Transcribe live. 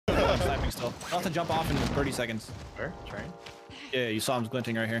glinting still. I'll have to jump off in 30 seconds. Where? Train? Yeah, you saw him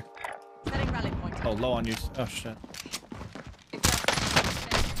glinting right here. Setting rally point. Oh, low on you. Oh, shit.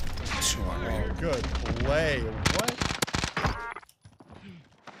 Oh, good play. What?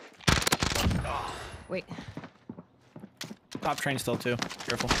 Wait. Top train still too.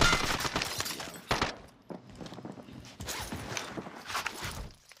 Careful.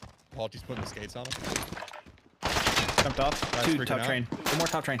 Palty's putting the skates on him. Jumped off. Guys Two freaking top out. train. One more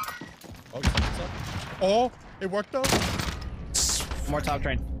top train. Oh, he's putting this up. Oh, it worked though. One more top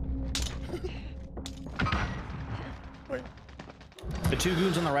train. Wait, The two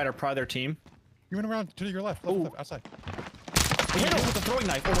goons on the right are probably their team. you went around to your left, left, outside. He hit him with a throwing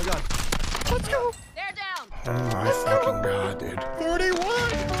knife. Oh my god. Let's go. They're down. Oh my fucking god, dude.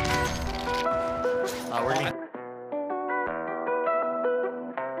 41. We're gonna...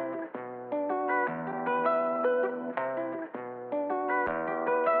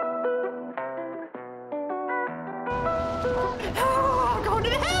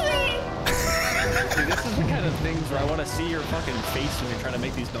 Dude, this is the kind of things where I want to see your fucking face when you're trying to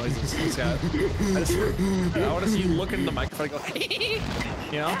make these noises, Scott. I want to see you look into the microphone and go,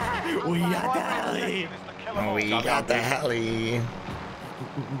 you know? We got the heli! We got the heli.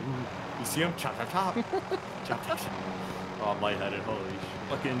 You see him? Chop, chop, chop. Chop, chop, chop. Oh, I'm lightheaded. Holy shit.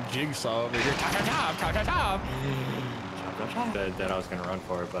 Fucking jigsaw over here. Chop, chop, chop, chop, chop, chop. That I was gonna run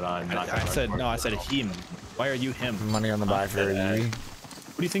for it, but I'm not gonna I said, run for no, it. I said him. Why are you him? Money on the buy for you.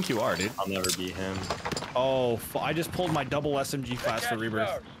 What do you think you are, dude? I'll never be him. Oh, I just pulled my double SMG class for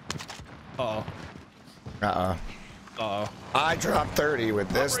rebirth. Uh-oh. Uh-oh. Uh-oh. I dropped 30 with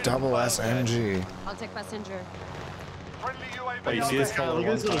this double SMG. I'll take passenger. Oh, you see this guy? Look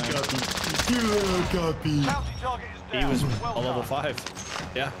at this little guppy. He was a level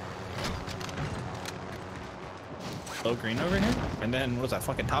 5. Yeah. Low green over here? And then, what was that,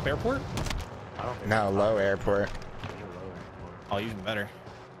 fucking top airport? I don't think No, low airport. Oh, even better.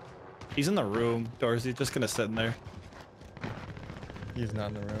 He's in the room. Dorsey just gonna sit in there. He's not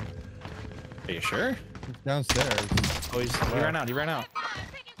in the room. Are you sure? He's downstairs. Oh, he ran out. He ran out.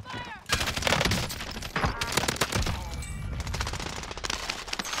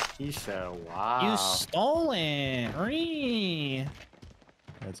 He said, wow. You stole it. Ree.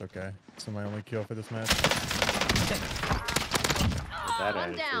 It's okay. It's my only kill for this match. With that One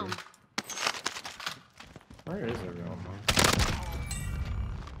attitude. down. Where is everyone?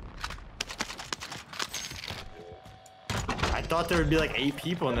 I thought there would be like 8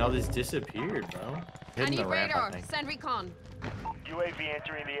 people and they all just disappeared, bro. I Hitting need the ramp, I radar. think. Send recon. UAV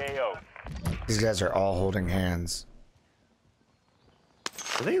entering the AO. These guys are all holding hands.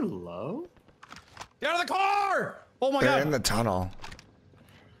 Are they low? Get out of the car! Oh my They're god. in the tunnel.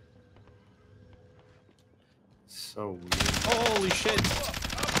 So weird. Holy shit.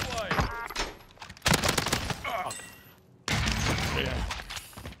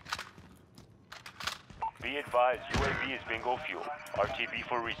 Be advised, UAV is bingo fuel. RTB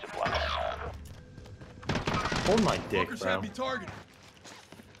for resupply. Hold my dick, bro.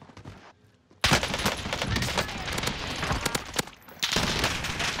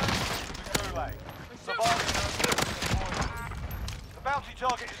 The bounty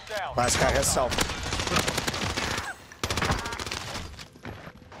target is down. Last guy has self.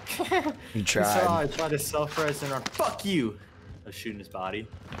 You I tried. tried to self-res and fuck you. I was shooting his body.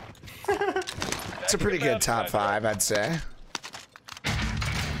 It's a pretty good top 5, I'd say.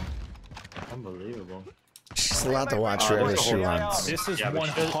 Unbelievable. She's allowed to watch whatever she wants. This is Yeah, but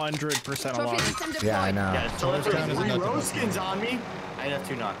 100% Trophy alarm. system deployed. Yeah, I know. Yeah, so if down there's is 3 nothing. rose skins on me. I have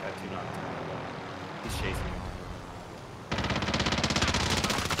 2 knock. He's chasing me.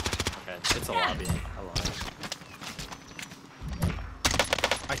 Okay, it's a lobby. I lied.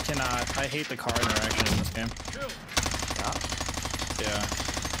 I cannot. I hate the car interaction in this game. Yeah.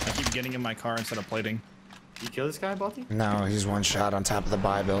 I keep getting in my car instead of plating. You kill this guy, Balti? No, he's one shot on top of the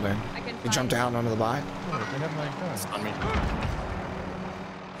buy building. I can He jumped down onto the buy. Oh, they have my gun. On me.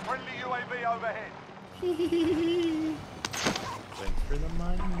 Friendly UAV overhead. Thanks for the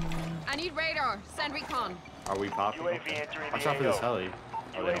money. I need radar. Send recon. Are we popping? UAV entering Watch the out for this AO. heli.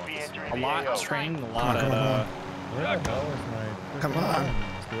 Oh, they don't UAV want this entering A the lot AO. of training, a lot of, Where the hell is my... Come on.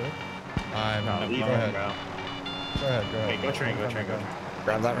 Let's do it. I'm No, out. leave Go him, ahead. bro. Go ahead, go Okay, ahead. go train, go train, go train.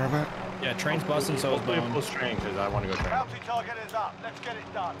 Grab that robot. yeah, train's busting, so is Hopefully bone. full train, because I want to go train. Bounty target is up. Let's get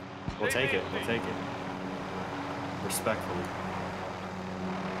it done. We'll take it, we'll take it. Respectfully.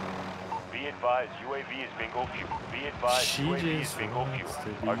 Be advised, UAV is bingo fuel. Be advised, She UAV is just bingo fuel.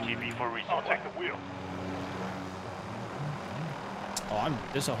 wants to be- RTB for resupply. I'll take the wheel. Oh,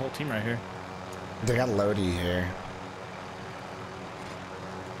 there's a whole team right here. They got Lodi here.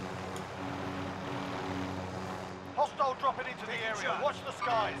 Hostile dropping into the area. Watch the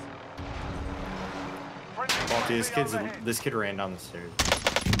skies. Balti, this kid ran down the stairs.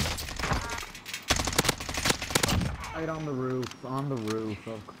 Right on the roof. On the roof.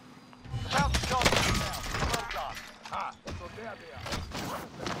 About to charge you now. Well done. Ah.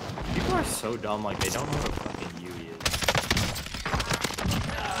 People are so dumb, like they don't know what a fucking UE is.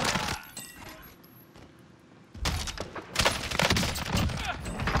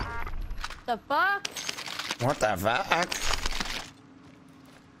 The fuck? What the fuck?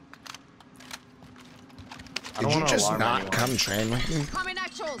 Did you just not come train with me? Coming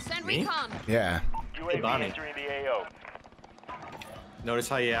actual. Send Me? recon. Yeah. UAV Bonnie. entering the AO. Notice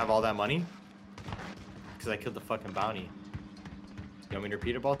how you have all that money? Because I killed the fucking bounty. You want me to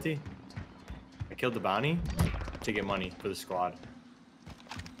repeat it, Balti? I killed the bounty to get money for the squad.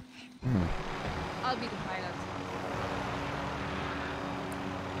 I'll be the pilot.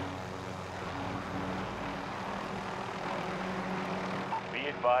 Be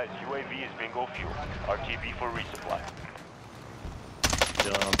advised, UAV is bingo fuel. RTB for resupply.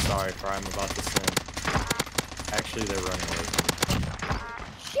 Dylan, I'm sorry for I'm about to sin. Actually, they're running away from me.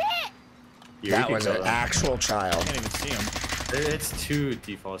 Shit! You That can was kill an them. actual child. Can't even see him. It's two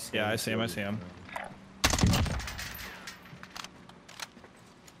default skins. Yeah, I see him. I see him.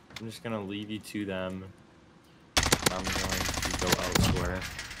 I'm just gonna leave you to them. I'm going to go elsewhere.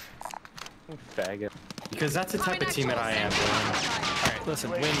 Faggot. Because that's the type of teammate I am, Dylan. All right,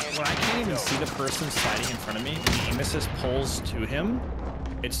 listen. When I can't even see the person sliding in front of me, and the aim assist pulls to him,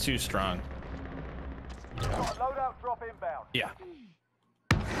 it's too strong. Loadout drop inbound. Yeah.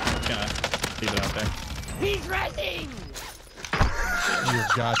 Just gonna leave it out there. He's resing!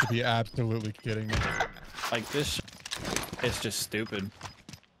 You've got to be absolutely kidding me. Like this, it's just stupid.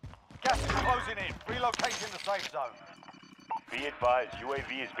 Gas is closing in. Relocating the safe zone. Be advised,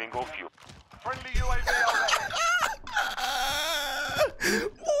 UAV is bingo fuel. Friendly UAV overhead.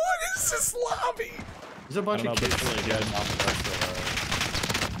 What is this lobby? There's a bunch I of don't know, kids but it's really getting good. off the rest of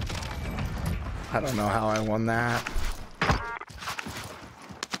I don't know how I won that.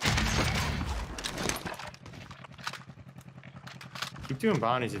 Keep doing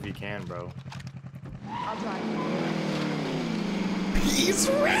bounties if you can, bro. I'll drive. He's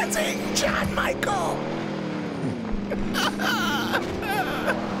ranting, John Michael.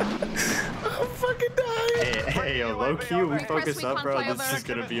 I'm fucking dying. Hey, yo, low key, we focus up, bro. This is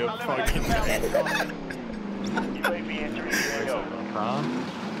gonna be a fucking. UAV entering the AO. Huh?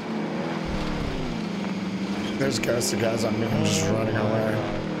 There's guys on me. I'm just running away.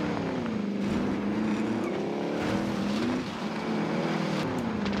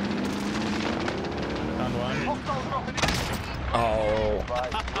 Found one. Hostile dropping in. Oh.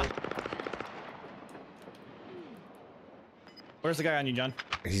 Where's the guy on you, John?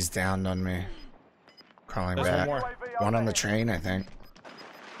 He's down on me. Crawling There's back. one more. One on the train, I think.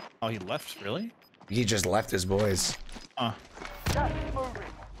 Oh, he left? Really? He just left his boys. Huh. Gas is moving.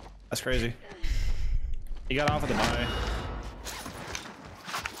 That's crazy. He got off at the buy.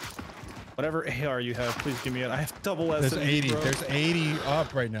 Whatever AR you have, please give me it. I have double There's SMG, 80. bro. There's 80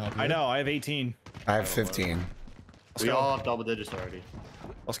 up right now. Dude. I know. I have 18. I have 15. We all have double digits already.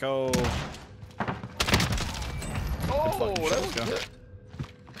 Let's go. Oh, Let's go.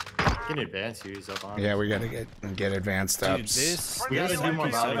 Can advance use up on. Yeah, we gotta get advanced Dude, ups. this We gotta do more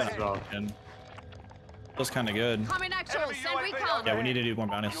bounties as well. Feels kind of good. Coming actual. Enemy Send UAV recon. Yeah, we need to do more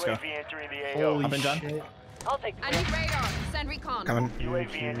bounties. Let's go. UAV entering the AO. Hop in, John. I need radar. Send recon. Coming.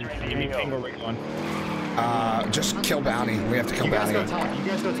 UAV entering Give me the ping where AO. we're going. Just kill Bounty. We have to kill You guys Bounty. go top. You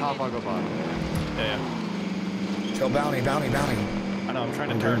guys go top. I'll go bottom. Yeah, Kill Bounty, Bounty, Bounty. I know. I'm trying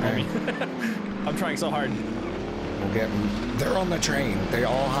to turn, homie. I'm trying so hard. We'll get them. They're on the train. They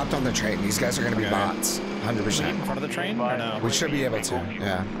all hopped on the train. These guys are gonna be Okay. bots. In 100%. front of the train or no? We should be able to.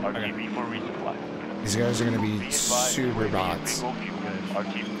 Yeah. RTB for resupply. These guys are gonna Be be advised, super UAV is bots. bingo fuel.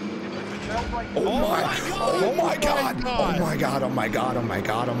 RTB. Oh my god! Oh my god! Oh my god! Oh my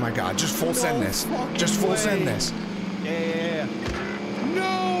god! Oh my god! Just full send this. Just full send this. Yeah.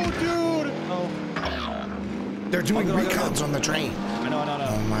 No, dude. Oh. They're doing I'll go. recons on the train. I know.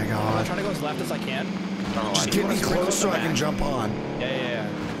 Oh my I'm god! trying to go as left as I can. Just get me close so I can jump on. Yeah.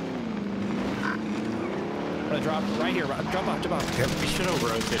 I'm gonna drop right here. Drop off. Yep. We should have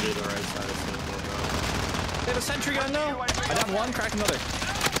rotated the right side of the They have a sentry gun, no? I down one, cracked another.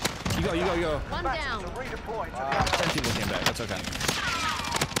 You go. One down. Redeploy to the 10 people came back, that's okay.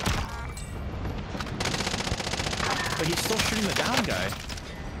 But he's still shooting the down guy.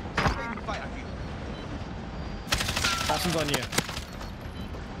 Last one's on you.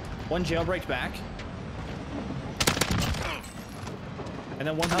 One jailbreak back. And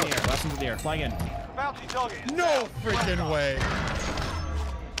then one's in the air. Last one's in the air. Flying in. Bounty target is No down. freaking way.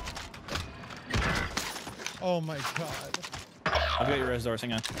 Oh my god. I've got your res doors.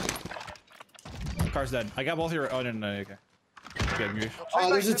 Hang on. Car's dead. I got both your. Oh, no, okay. Good, good.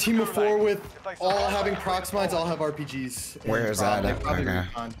 Oh, there's a team of 4 with all having prox mines, all have RPGs. Where is that? Okay.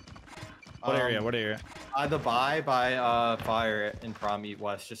 What area? What area? The by fire in Prom Eat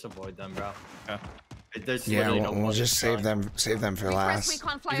West. Just avoid them, bro. Okay. There's Yeah, literally no we'll just save them for Request last.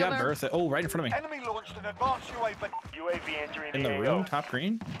 recon You got flyover. Bertha. Oh, right in front of me. Enemy launched an advanced UAV. UAV entering In the the AO. room, top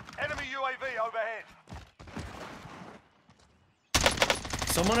green. Enemy UAV overhead.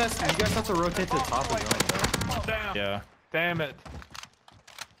 Someone has. You guys have to rotate to the top of the room, bro. Damn. Yeah. Damn it.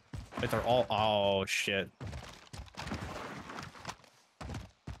 If they're all. Oh shit. Be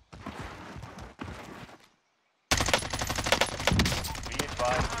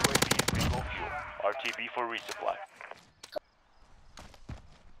advised, UAV is bingo fuel. RTB for resupply.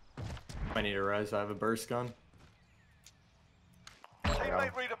 I need a res. I have a burst gun.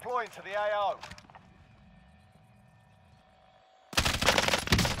 Teammate redeploying to the AO.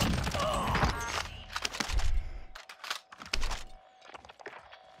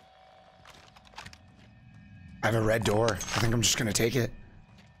 I have a red door. I think I'm just gonna take it.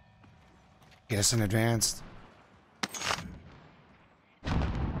 Get us in advanced.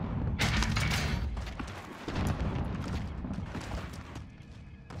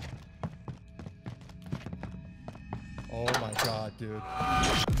 Oh my god, dude.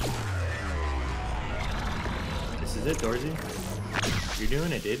 This is it, Dorsey. You're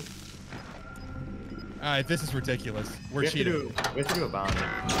doing it, dude. Alright, this is ridiculous. We're We have cheating. to do a bounty.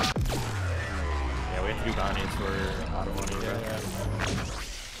 Yeah, we have to do bounties for out of money, bro.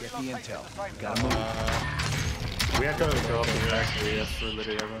 Get the intel. We have to go up the factory. That's for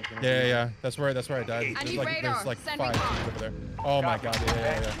literally everyone's gonna Yeah. That's where I died. I There's need like radar. there's Send 5 recon. teams over there. Oh my god,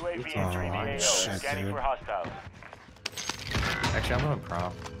 yeah. UAV entering the AO. shit, Scanning dude. for hostiles. Actually, I'm on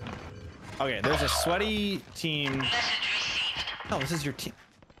prom. Okay, there's a sweaty team. Oh, this is your team.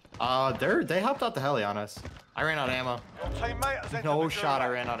 They helped out the heli on us. I ran out of ammo. Your teammate has entered No the shot. I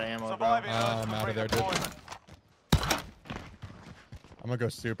gulag. ran out of ammo, bro. Surviving I'm earns out of there, dude. redeployment. I'm gonna go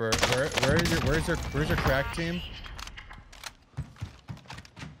super. Where's your crack team?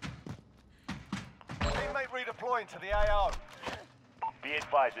 Teammate redeploying to the AO. Be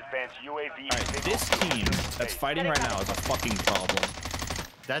advised, advanced UAV is Alright, bingo this fuel. team that's fighting right now is a fucking problem.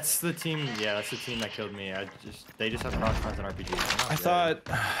 That's the team. Yeah, that's the team that killed me. They just have prox mines and RPGs. They're not I good.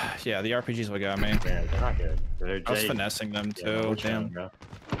 thought, yeah, the RPGs what got me. Yeah, they're not good. I was finessing them Yeah, too. no Damn. shot, bro.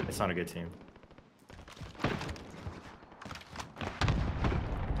 It's not a good team.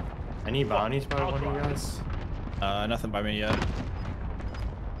 Any bounties by one of you guys? Nothing by me yet.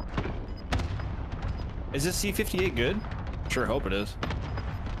 Is this C58 good? Sure hope it is.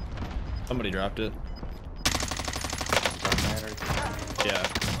 Somebody dropped it. Dark Matter. Yeah.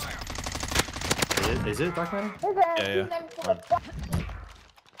 Is it Dark Matter? Yeah.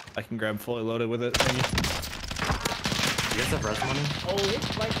 I can grab fully loaded with it. Thingy. You guys have res money?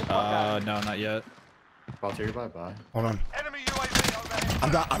 No, not yet. Valtteri, bye-bye. Hold on. Enemy UAV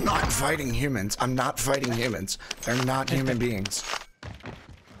overhead. I'm not fighting humans. I'm not fighting humans. They're not human beings.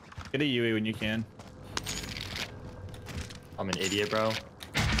 Get a UE when you can. I'm an idiot, bro.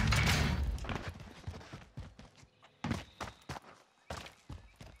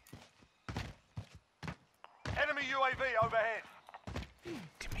 Enemy UAV overhead.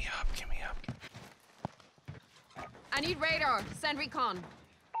 Give me up. Give me up. I need radar. Send recon.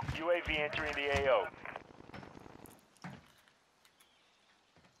 UAV entering the AO.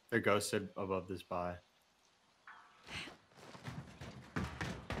 They're ghosted above this buy.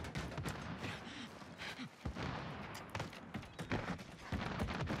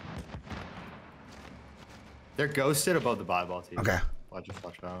 They're ghosted above the buy ball team. Okay. I'll just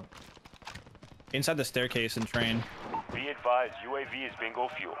flush out. Inside the staircase and train. Be advised, UAV is bingo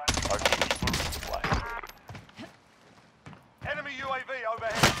fuel. RTB for resupply. Enemy UAV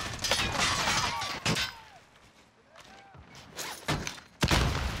overhead.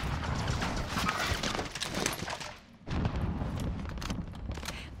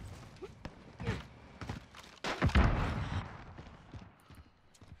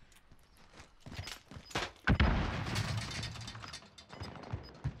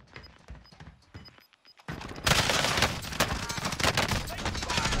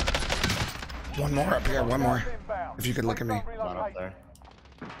 One more up here. One more. If you could look at me. Not up there.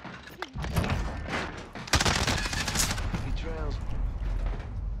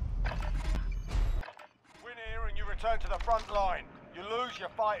 Win here and you return to the front line. You lose, your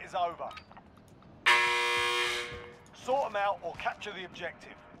fight is over. Sort them out or capture the objective.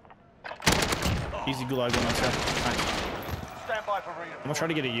 Easy gulag one. Let's go. Nice. Stand by for I'm redeployment. gonna try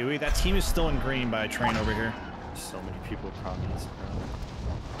to get a Yui. That team is still in green by a train over here. So many people promise,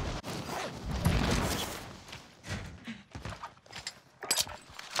 bro.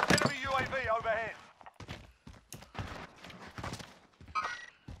 Enemy UAV overhead.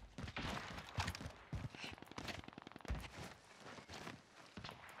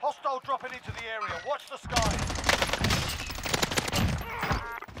 Hostile dropping into the area. Watch the sky.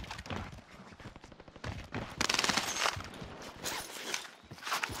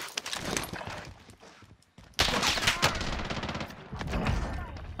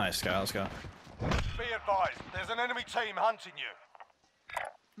 Nice guy. Let's go. Be advised, there's an enemy team hunting you.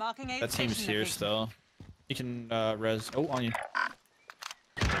 Marking a That team's station here location. still. You can res. Oh, on you.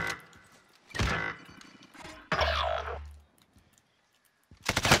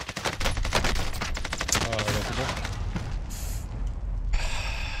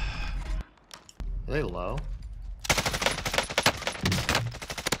 Are they low?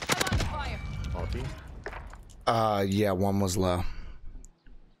 I'm under fire. Faulty? Yeah, one was low.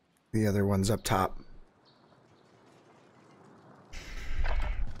 The other one's up top.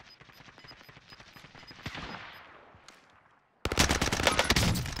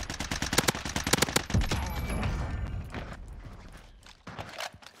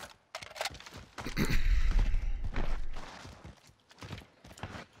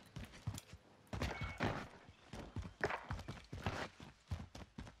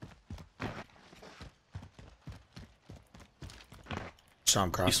 Saw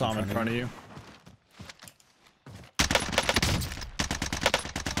him cross. You saw him in front of you.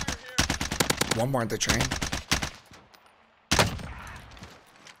 One more at the train.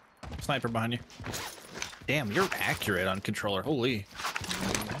 Sniper behind you. Damn, you're accurate on controller. Holy.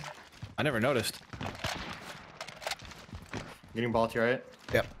 I never noticed. Getting ball to your right?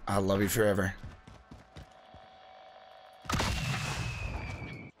 Yep, I'll love you forever.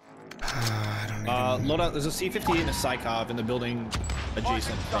 I don't even... Load out. There's a C-50 and a Psychov in the building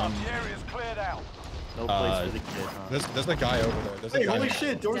adjacent from. The area's cleared out. No place for the kid, huh? There's a guy over there. There's a Hey, guy holy over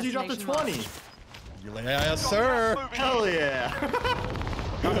shit, Dorsey dropped a 20. there. Yes, sir. Hell yeah.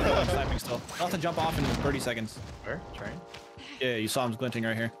 Sniping still. I'll have to jump off in 30 seconds. Where? Train? Yeah, you saw him glinting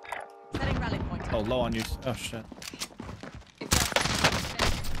right here. Setting rally point. Oh, low on you. Oh, shit.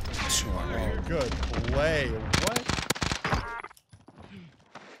 Sure. Good play. What?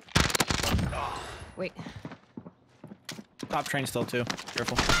 Wait. Top train still, too.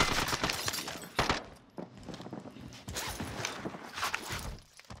 Careful.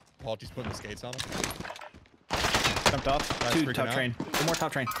 Palty's putting the skates on him. Jumped off. Guys Two freaking top out. train. One more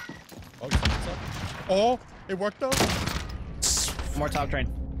top train. Oh, he's putting this up. Oh, it worked though. One more top train.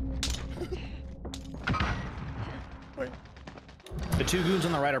 Wait, The two goons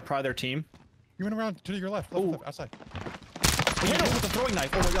on the right are probably their team. you went around to your left, left, outside. We hit him with the throwing knife.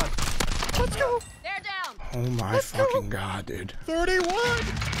 Oh my god. Let's go. They're down. Oh my fucking god, dude. 31.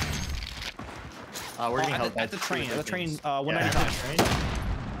 We're getting At held the, at the by train. two At the train. Philippines. 195.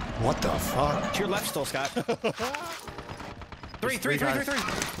 What the fuck? To your left still, Scott. Three. Enemy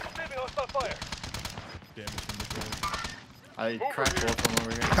hostile fire. I cracked both of them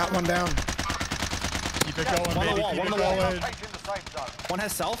over here. Got one down. Keep it going, One on the baby. wall, Keep one it on the wall. going. Taking the safe zone. One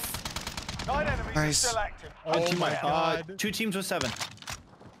has self. 9 enemies Nice. still active. Oh my god. Two teams with 7.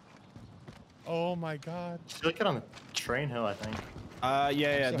 Oh my god. Still looking on the train hill, I think.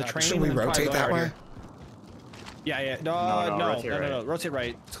 Yeah. So The happy. train. Should we and then rotate probably that over way? here. Yeah. No, rotate right. Rotate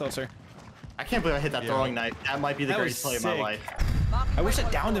right. It's closer. I can't believe I hit that Yeah. throwing knife. That might be the That greatest was play of my sick. life. I wish it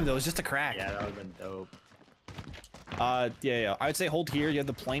downed him though. It was just a crack. Yeah, that would have been dope. Yeah. I would say hold here. You have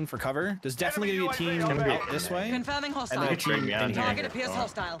the plane for cover. There's definitely gonna be a team out this way. Confirming And hostile. then a Trade team me in out here. here. Target appears Oh.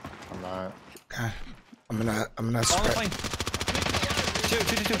 hostile. I'm not. Okay. I'm gonna All on the spread. plane. Two.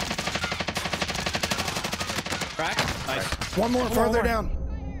 Crack. Nice. One more further down.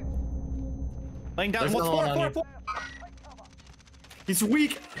 Laying down. There's One, another one on four. you. He's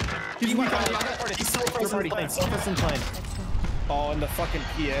weak. He's weak. He's He's so close in plane. So close in plane. Oh, and the fucking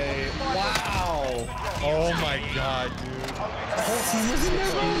PA. Wow. Oh my god, dude.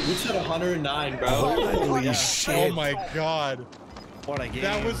 We shot 109, bro. Holy shit. Oh my god. What a game.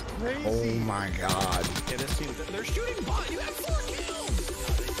 That was crazy. Oh my god. Yeah, this team. They're shooting bot. You have 4